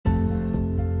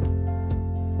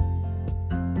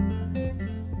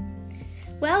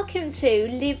Welcome to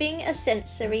Living a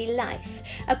Sensory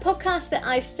Life, a podcast that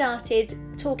I've started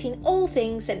talking all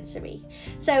things sensory.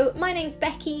 So my name's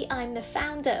Becky, I'm the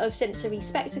founder of Sensory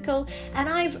Spectacle, and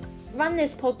I've run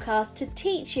this podcast to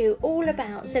teach you all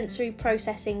about sensory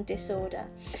processing disorder.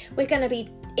 We're going to be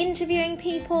interviewing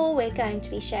people, we're going to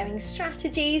be sharing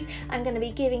strategies, I'm going to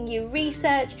be giving you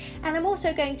research, and I'm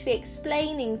also going to be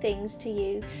explaining things to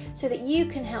you so that you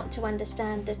can help to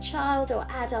understand the child or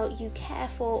adult you care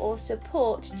for or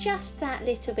support just that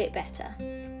little bit better.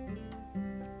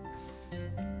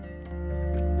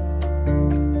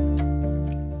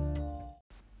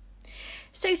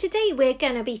 So today we're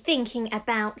going to be thinking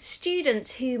about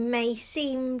students who may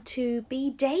seem to be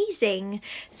dazing.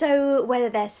 So whether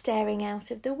they're staring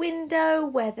out of the window,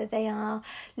 whether they are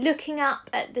looking up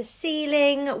at the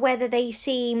ceiling, whether they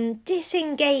seem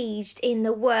disengaged in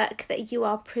the work that you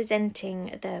are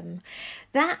presenting them.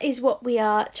 That is what we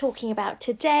are talking about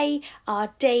today,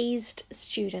 our dazed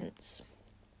students.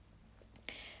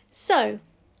 So,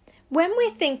 when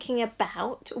we're thinking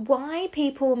about why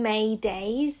people may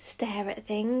daze, stare at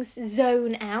things,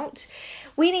 zone out,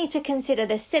 we need to consider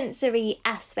the sensory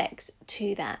aspects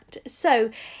to that.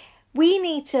 So we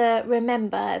need to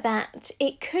remember that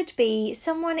it could be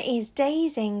someone is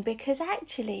dazing because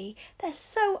actually they're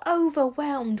so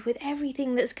overwhelmed with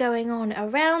everything that's going on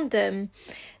around them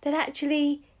that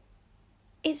actually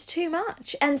it's too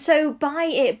much. And so by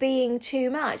it being too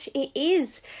much, it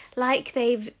is like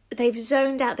they've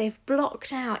zoned out, they've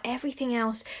blocked out everything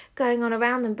else going on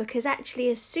around them, because actually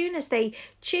as soon as they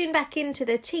tune back into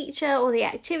the teacher or the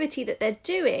activity that they're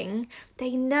doing,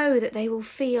 they know that they will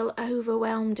feel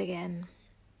overwhelmed again.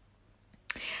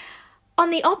 On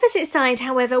the opposite side,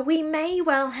 however, we may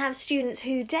well have students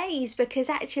who daze because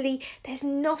actually there's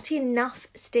not enough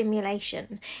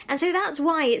stimulation. And so that's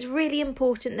why it's really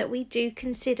important that we do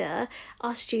consider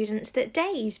our students that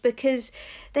daze, because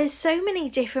there's so many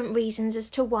different reasons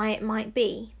as to why it might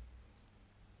be.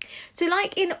 So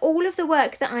like in all of the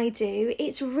work that I do,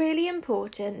 it's really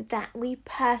important that we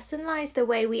personalise the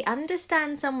way we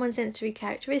understand someone's sensory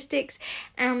characteristics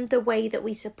and the way that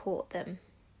we support them.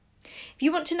 If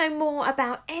you want to know more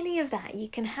about any of that, you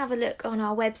can have a look on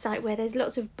our website where there's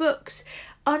lots of books,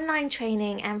 online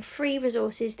training and free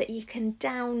resources that you can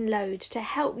download to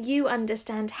help you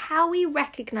understand how we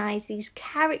recognise these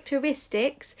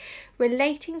characteristics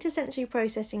relating to sensory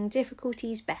processing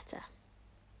difficulties better.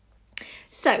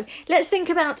 So let's think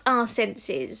about our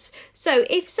senses. So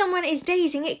if someone is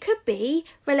dazing, it could be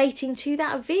relating to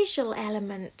that visual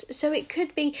element. So it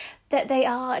could be that they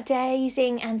are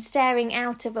dazing and staring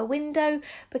out of a window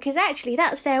because actually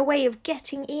that's their way of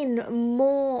getting in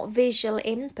more visual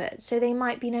input. So they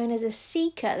might be known as a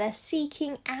seeker. They're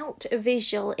seeking out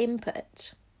visual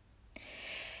input.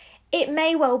 It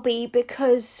may well be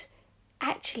because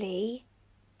actually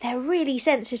they're really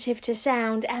sensitive to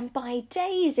sound, and by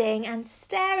dazing and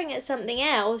staring at something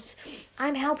else,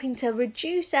 I'm helping to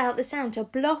reduce out the sound, to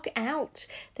block out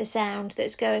the sound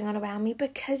that's going on around me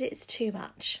because it's too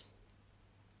much.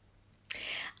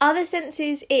 Other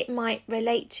senses it might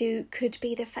relate to could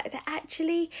be the fact that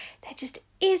actually there just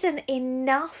isn't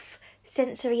enough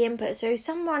sensory input. So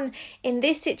someone in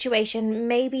this situation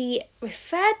may be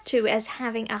referred to as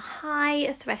having a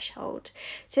high threshold.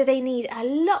 So they need a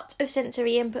lot of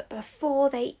sensory input before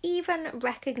they even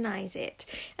recognise it.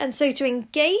 And so to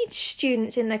engage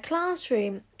students in the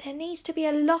classroom, there needs to be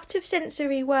a lot of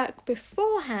sensory work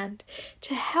beforehand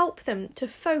to help them to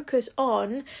focus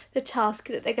on the task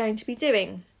that they're going to be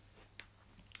doing.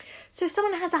 So if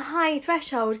someone has a high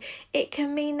threshold, it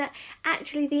can mean that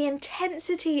actually the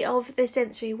intensity of the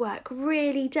sensory work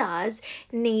really does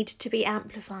need to be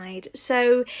amplified.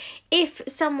 So if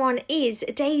someone is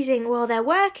dazing while they're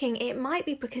working, it might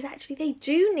be because actually they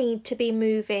do need to be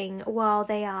moving while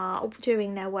they are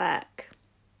doing their work.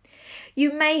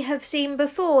 You may have seen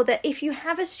before that if you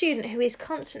have a student who is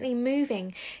constantly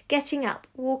moving, getting up,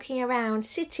 walking around,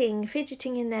 sitting,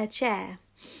 fidgeting in their chair,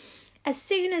 as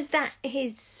soon as that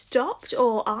is stopped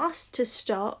or asked to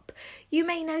stop, you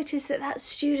may notice that that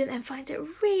student then finds it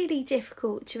really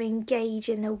difficult to engage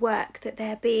in the work that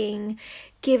they're being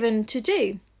given to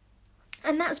do.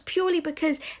 And that's purely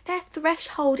because their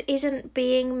threshold isn't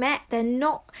being met. They're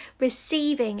not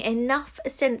receiving enough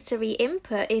sensory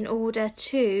input in order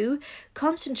to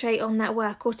concentrate on that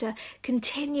work or to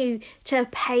continue to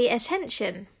pay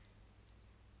attention.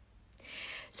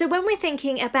 So when we're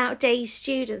thinking about dazed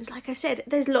students, like I said,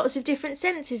 there's lots of different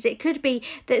senses. It could be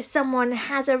that someone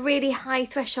has a really high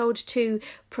threshold to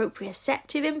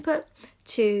proprioceptive input,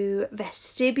 to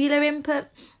vestibular input,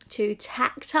 to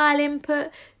tactile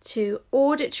input, to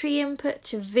auditory input,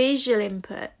 to visual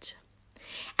input.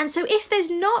 And so if there's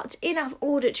not enough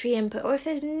auditory input, or if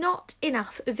there's not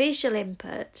enough visual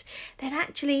input, then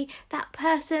actually that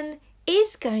person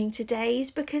is going to daze,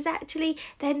 because actually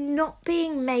they're not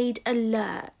being made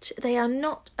alert. They are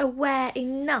not aware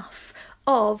enough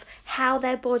of how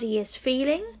their body is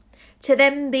feeling to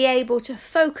then be able to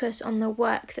focus on the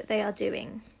work that they are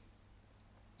doing.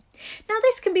 Now,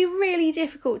 this can be really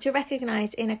difficult to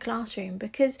recognise in a classroom,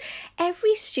 because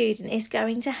every student is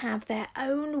going to have their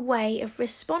own way of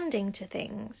responding to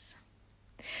things.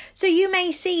 So you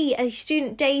may see a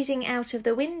student dazing out of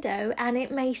the window, and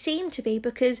it may seem to be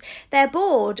because they're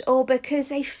bored, or because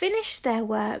they finished their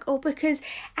work, or because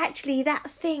actually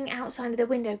that thing outside of the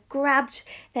window grabbed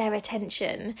their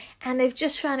attention and they've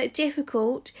just found it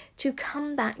difficult to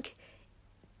come back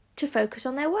to focus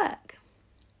on their work.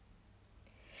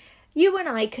 You and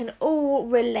I can all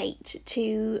relate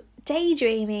to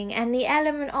daydreaming and the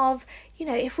element of,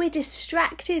 if we're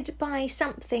distracted by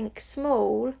something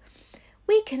small,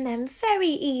 we can then very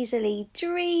easily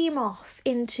dream off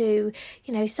into,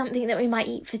 something that we might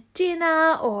eat for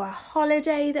dinner, or a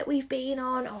holiday that we've been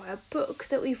on, or a book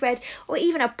that we've read, or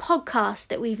even a podcast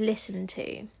that we've listened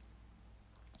to.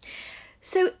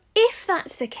 So if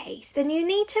that's the case, then you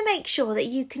need to make sure that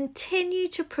you continue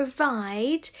to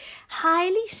provide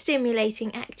highly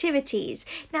stimulating activities.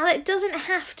 Now, that doesn't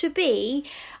have to be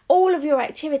all of your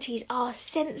activities are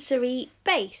sensory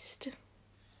based.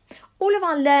 All of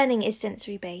our learning is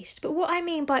sensory based, but what I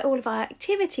mean by all of our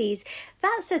activities,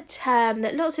 that's a term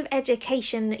that lots of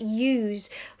education use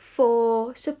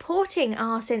for supporting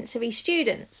our sensory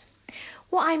students.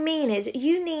 What I mean is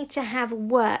you need to have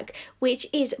work which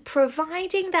is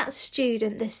providing that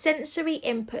student the sensory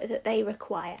input that they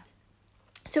require.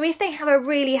 So if they have a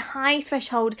really high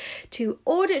threshold to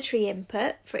auditory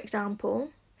input, for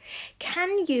example,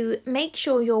 can you make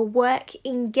sure your work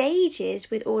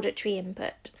engages with auditory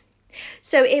input?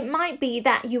 So it might be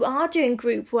that you are doing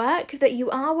group work, that you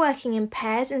are working in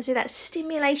pairs, and so that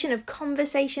stimulation of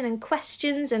conversation and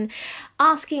questions and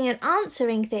asking and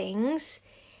answering things,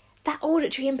 that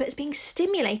auditory input is being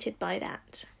stimulated by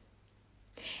that.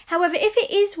 However, if it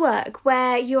is work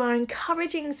where you are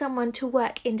encouraging someone to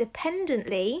work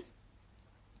independently,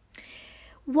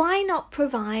 why not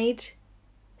provide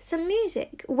some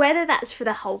music, whether that's for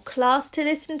the whole class to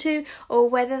listen to, or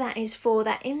whether that is for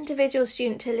that individual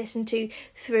student to listen to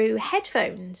through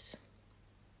headphones.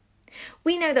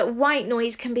 We know that white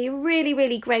noise can be really,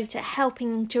 really great at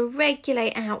helping to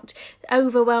regulate out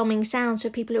overwhelming sounds for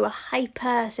people who are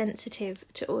hypersensitive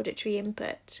to auditory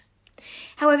input.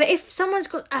 However, if someone's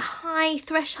got a high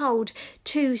threshold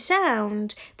to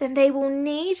sound, then they will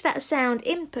need that sound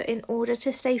input in order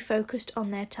to stay focused on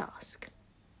their task.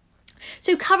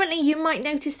 So currently you might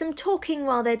notice them talking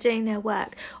while they're doing their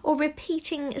work, or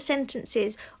repeating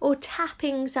sentences, or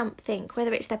tapping something,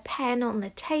 whether it's their pen on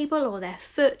the table or their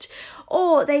foot,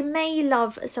 or they may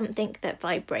love something that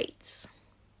vibrates.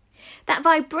 That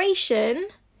vibration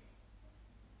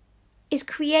is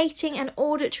creating an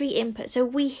auditory input. So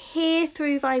we hear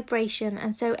through vibration,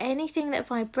 and so anything that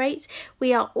vibrates,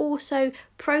 we are also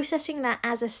processing that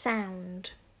as a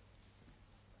sound.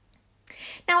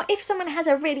 Now, if someone has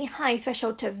a really high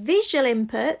threshold to visual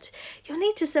input, you'll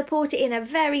need to support it in a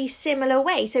very similar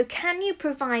way. So can you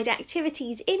provide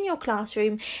activities in your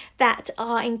classroom that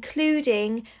are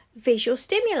including visual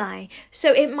stimuli?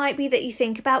 So it might be that you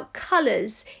think about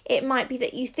colours, it might be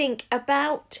that you think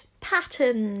about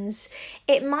patterns,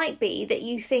 it might be that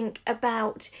you think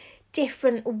about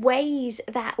different ways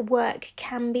that work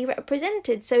can be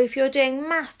represented. So if you're doing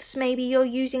maths, maybe you're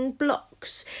using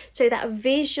blocks. So that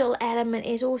visual element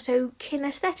is also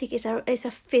kinesthetic. It's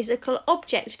a physical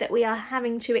object that we are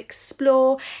having to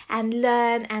explore and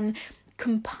learn and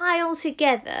compile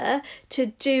together to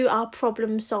do our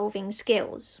problem solving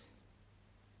skills.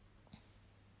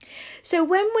 So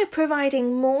when we're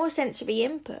providing more sensory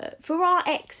input for our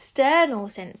external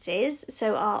senses,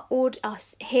 so our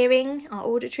hearing, our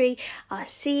auditory, our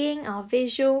seeing, our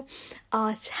visual,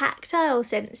 our tactile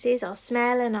senses, our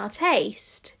smell and our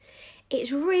taste,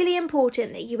 it's really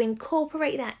important that you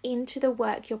incorporate that into the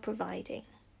work you're providing.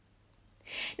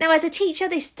 Now, as a teacher,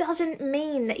 this doesn't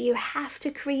mean that you have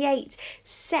to create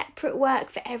separate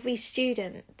work for every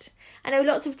student. I know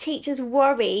lots of teachers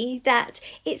worry that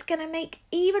it's going to make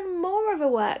even more of a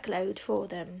workload for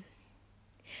them.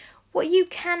 What you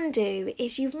can do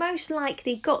is you've most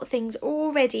likely got things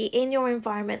already in your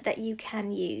environment that you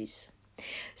can use.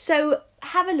 So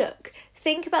have a look.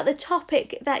 Think about the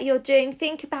topic that you're doing.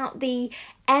 Think about the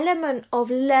element of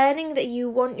learning that you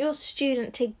want your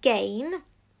student to gain,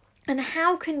 and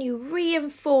how can you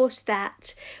reinforce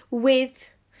that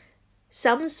with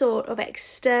some sort of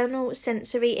external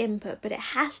sensory input, but it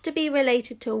has to be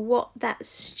related to what that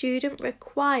student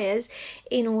requires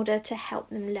in order to help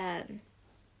them learn.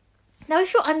 Now,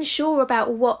 if you're unsure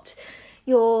about what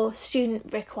your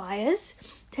student requires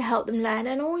to help them learn,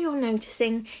 and all you're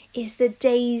noticing is the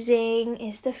dazing,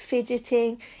 is the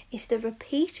fidgeting, is the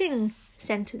repeating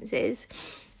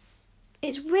sentences,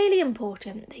 it's really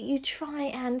important that you try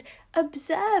and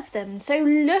observe them. So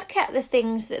look at the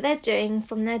things that they're doing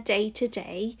from their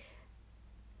day-to-day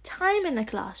time in the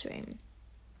classroom.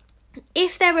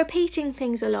 If they're repeating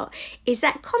things a lot, is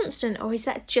that constant, or is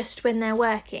that just when they're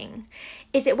working?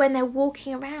 Is it when they're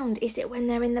walking around? Is it when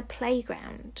they're in the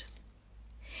playground?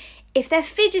 If they're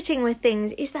fidgeting with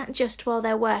things, is that just while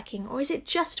they're working, or is it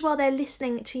just while they're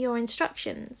listening to your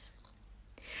instructions?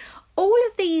 All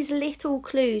of these little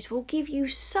clues will give you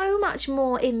so much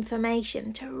more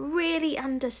information to really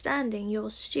understanding your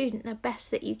student the best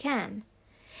that you can.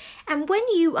 And when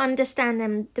you understand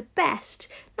them the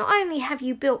best, not only have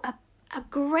you built a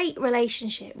great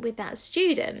relationship with that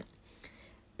student,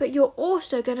 but you're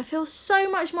also going to feel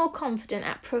so much more confident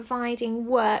at providing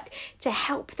work to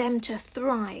help them to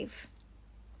thrive.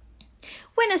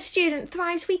 When a student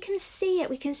thrives, we can see it.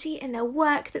 We can see it in their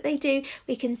work that they do.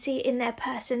 We can see it in their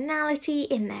personality,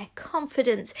 in their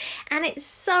confidence. And it's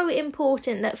so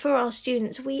important that for our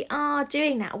students, we are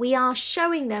doing that. We are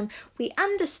showing them, we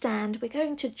understand, we're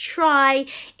going to try.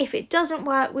 If it doesn't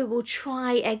work, we will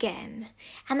try again.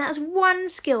 And that's one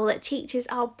skill that teachers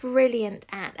are brilliant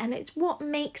at. And it's what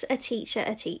makes a teacher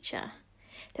a teacher.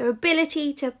 Their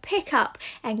ability to pick up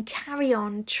and carry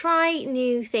on, try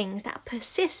new things, that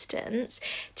persistence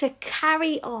to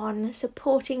carry on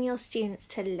supporting your students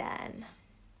to learn.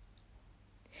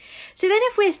 So then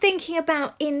if we're thinking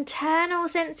about internal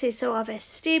senses, so our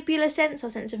vestibular sense, our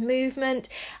sense of movement,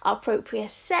 our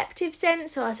proprioceptive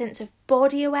sense, so our sense of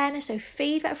body awareness, so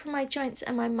feedback from my joints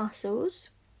and my muscles,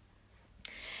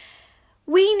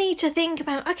 we need to think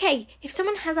about, okay, if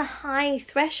someone has a high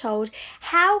threshold,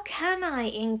 how can I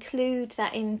include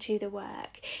that into the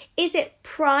work? Is it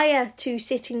prior to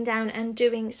sitting down and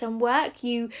doing some work,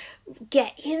 you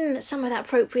get in some of that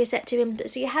proprioceptive input,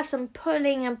 so you have some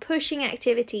pulling and pushing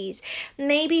activities.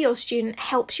 Maybe your student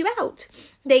helps you out.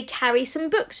 They carry some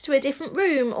books to a different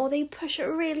room, or they push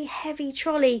a really heavy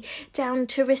trolley down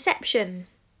to reception.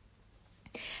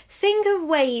 Think of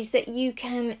ways that you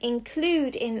can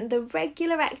include in the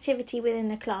regular activity within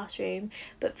the classroom,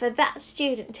 but for that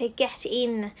student to get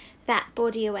in that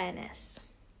body awareness.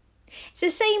 It's the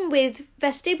same with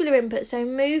vestibular input, so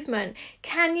movement.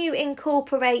 Can you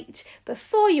incorporate,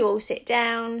 before you all sit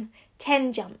down,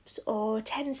 10 jumps or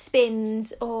 10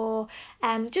 spins, or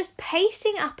just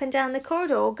pacing up and down the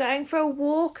corridor, or going for a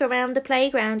walk around the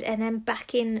playground and then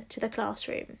back into the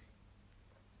classroom?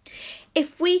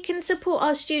 If we can support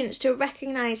our students to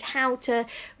recognise how to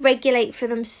regulate for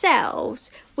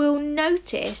themselves, we'll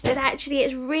notice that actually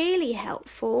it's really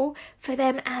helpful for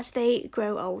them as they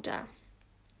grow older.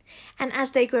 And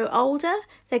as they grow older,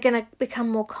 they're going to become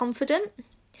more confident.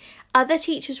 Other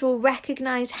teachers will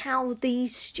recognise how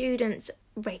these students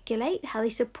regulate, how they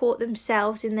support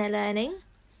themselves in their learning.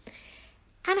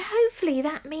 And hopefully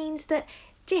that means that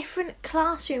different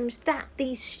classrooms that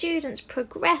these students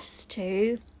progress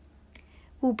to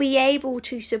will be able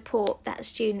to support that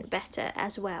student better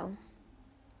as well.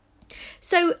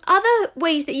 So other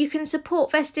ways that you can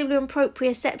support vestibular and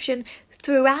proprioception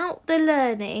throughout the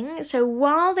learning, so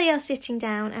while they are sitting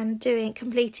down and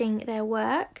completing their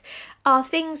work, are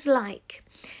things like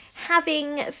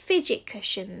having fidget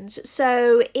cushions.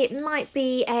 So it might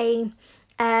be a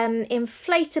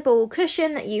inflatable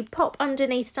cushion that you pop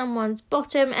underneath someone's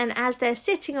bottom, and as they're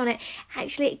sitting on it,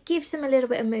 actually it gives them a little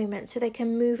bit of movement so they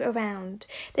can move around.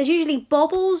 There's usually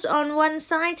bobbles on one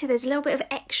side, so there's a little bit of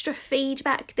extra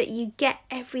feedback that you get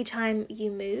every time you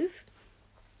move.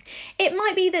 It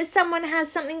might be that someone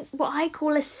has something, what I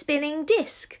call a spinning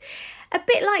disc. A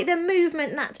bit like the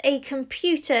movement that a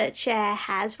computer chair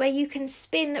has, where you can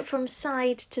spin from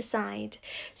side to side.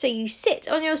 So you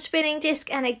sit on your spinning disc,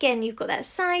 and again you've got that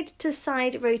side to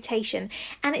side rotation.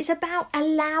 And it's about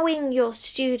allowing your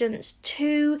students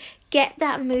to get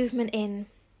that movement in.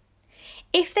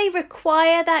 If they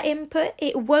require that input,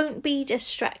 it won't be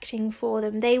distracting for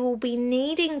them. They will be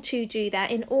needing to do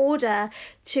that in order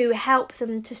to help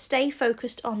them to stay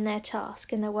focused on their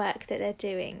task and the work that they're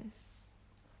doing.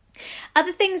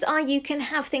 Other things are you can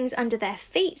have things under their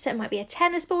feet, so it might be a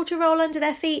tennis ball to roll under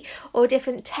their feet, or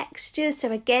different textures.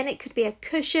 So again, it could be a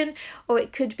cushion, or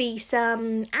it could be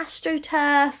some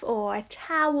AstroTurf or a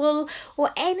towel,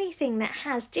 or anything that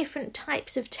has different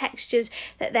types of textures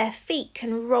that their feet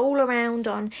can roll around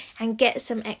on and get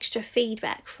some extra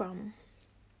feedback from.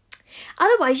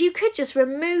 Otherwise, you could just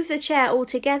remove the chair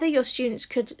altogether. Your students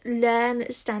could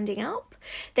learn standing up.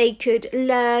 They could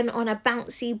learn on a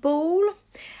bouncy ball.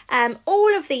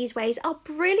 All of these ways are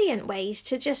brilliant ways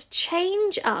to just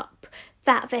change up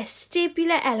that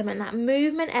vestibular element, that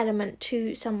movement element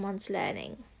to someone's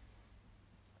learning.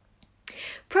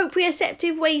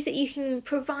 Proprioceptive ways that you can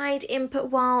provide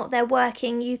input while they're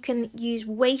working. You can use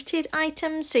weighted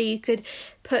items, so you could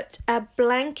put a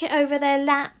blanket over their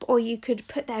lap, or you could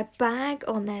put their bag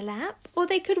on their lap, or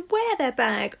they could wear their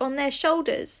bag on their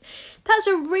shoulders. That's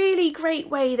a really great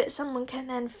way that someone can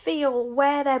then feel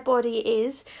where their body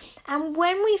is. And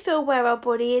when we feel where our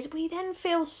body is, we then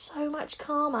feel so much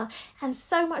calmer and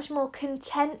so much more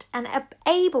content and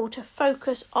able to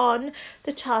focus on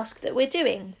the task that we're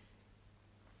doing.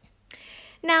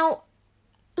 Now,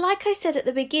 like I said at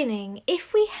the beginning,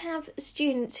 if we have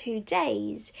students who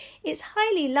daze, it's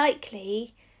highly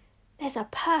likely there's a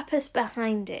purpose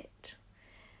behind it.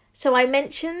 So I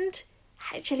mentioned,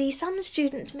 actually, some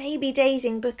students may be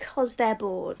dazing because they're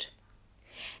bored.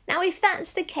 Now, if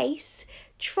that's the case,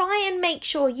 try and make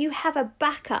sure you have a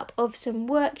backup of some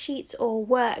worksheets or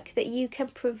work that you can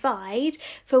provide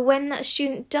for when that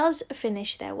student does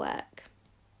finish their work.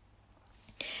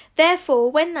 Therefore,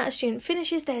 when that student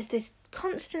finishes, there's this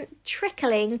constant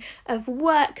trickling of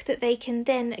work that they can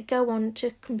then go on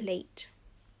to complete.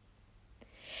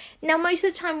 Now, most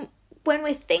of the time when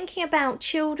we're thinking about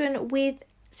children with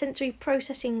sensory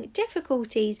processing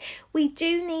difficulties, we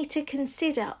do need to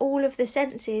consider all of the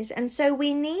senses, and so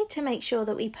we need to make sure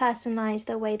that we personalise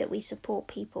the way that we support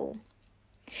people.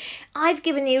 I've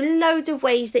given you loads of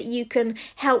ways that you can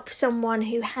help someone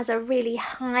who has a really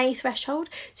high threshold,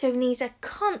 so needs a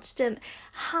constant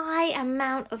high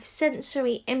amount of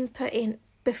sensory input in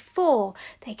before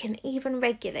they can even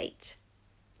regulate.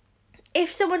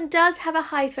 If someone does have a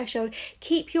high threshold,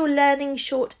 keep your learning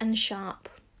short and sharp.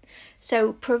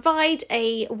 So provide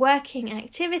a working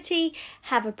activity,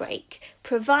 have a break.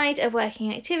 Provide a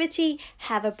working activity,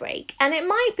 have a break. And it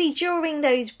might be during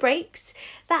those breaks,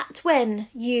 that's when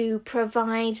you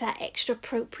provide that extra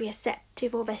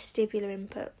proprioceptive or vestibular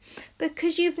input,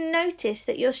 because you've noticed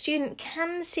that your student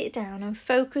can sit down and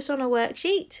focus on a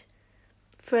worksheet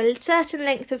for a certain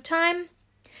length of time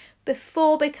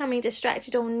before becoming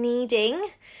distracted or needing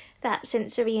that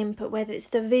sensory input, whether it's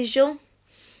the visual,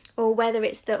 or whether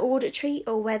it's the auditory,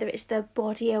 or whether it's the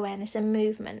body awareness and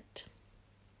movement.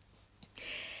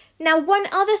 Now, one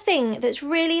other thing that's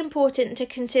really important to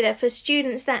consider for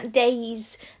students that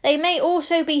daze, they may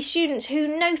also be students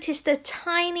who notice the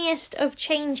tiniest of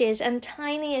changes and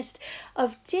tiniest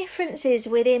of differences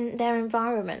within their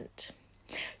environment.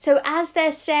 So as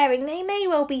they're staring, they may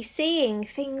well be seeing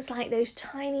things like those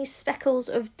tiny speckles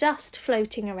of dust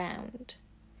floating around.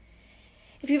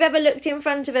 If you've ever looked in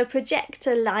front of a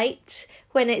projector light,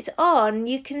 when it's on,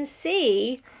 you can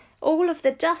see all of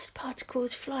the dust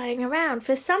particles flying around.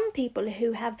 For some people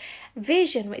who have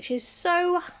vision, which is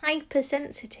so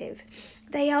hypersensitive,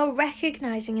 they are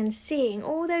recognising and seeing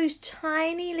all those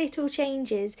tiny little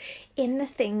changes in the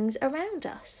things around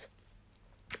us.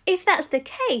 If that's the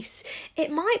case,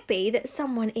 it might be that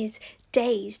someone is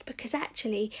dazed because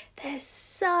actually they're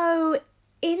so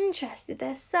interested,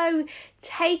 they're so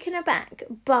taken aback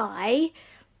by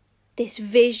this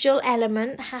visual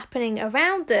element happening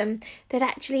around them that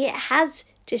actually it has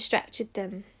distracted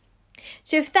them.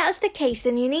 So if that's the case,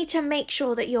 then you need to make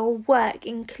sure that your work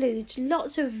includes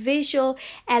lots of visual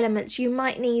elements. You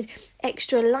might need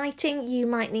extra lighting, you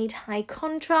might need high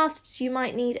contrasts, you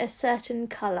might need a certain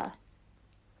colour.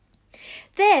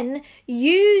 Then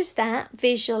use that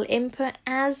visual input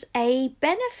as a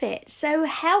benefit. So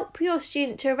help your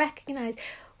student to recognise,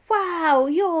 wow,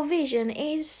 your vision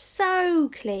is so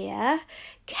clear.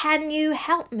 Can you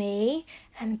help me?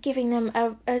 And giving them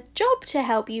a job to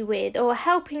help you with, or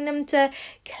helping them to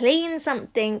clean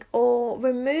something or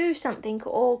remove something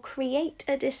or create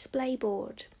a display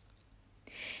board.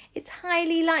 It's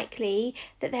highly likely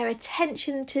that their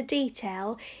attention to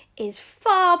detail is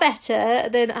far better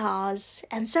than ours,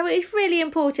 and so it's really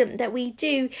important that we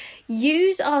do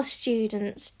use our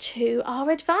students to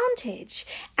our advantage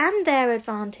and their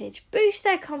advantage, boost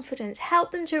their confidence,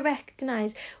 help them to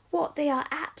recognise what they are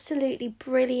absolutely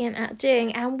brilliant at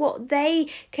doing and what they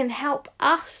can help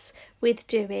us with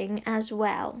doing as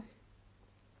well.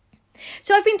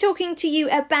 So I've been talking to you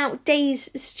about days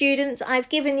students. I've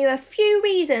given you a few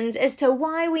reasons as to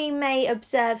why we may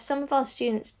observe some of our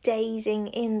students dazing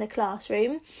in the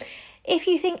classroom. If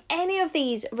you think any of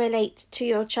these relate to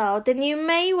your child, then you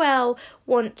may well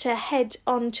want to head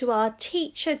on to our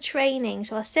teacher training,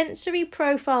 so our Sensory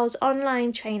Profiles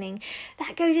online training.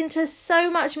 That goes into so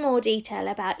much more detail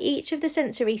about each of the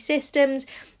sensory systems,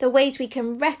 the ways we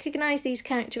can recognise these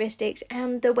characteristics,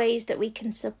 and the ways that we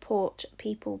can support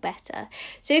people better.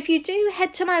 So if you do,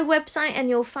 head to my website and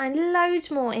you'll find loads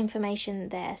more information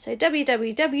there. So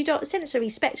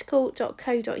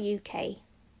www.sensoryspectacle.co.uk.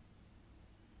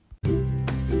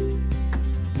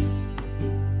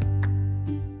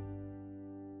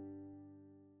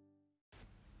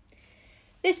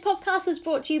 This podcast was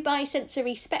brought to you by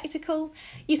Sensory Spectacle.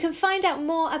 You can find out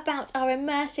more about our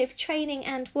immersive training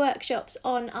and workshops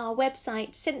on our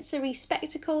website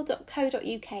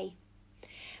sensoryspectacle.co.uk.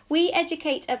 We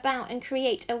educate about and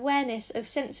create awareness of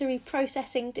sensory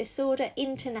processing disorder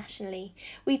internationally.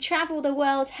 We travel the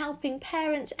world helping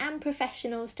parents and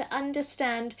professionals to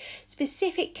understand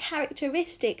specific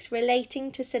characteristics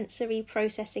relating to sensory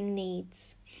processing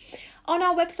needs. On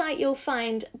our website you'll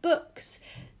find books,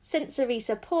 sensory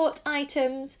support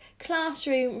items,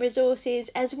 classroom resources,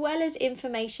 as well as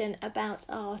information about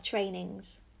our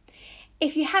trainings.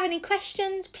 If you have any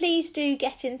questions, please do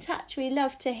get in touch. We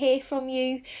love to hear from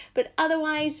you. But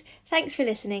otherwise, thanks for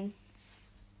listening.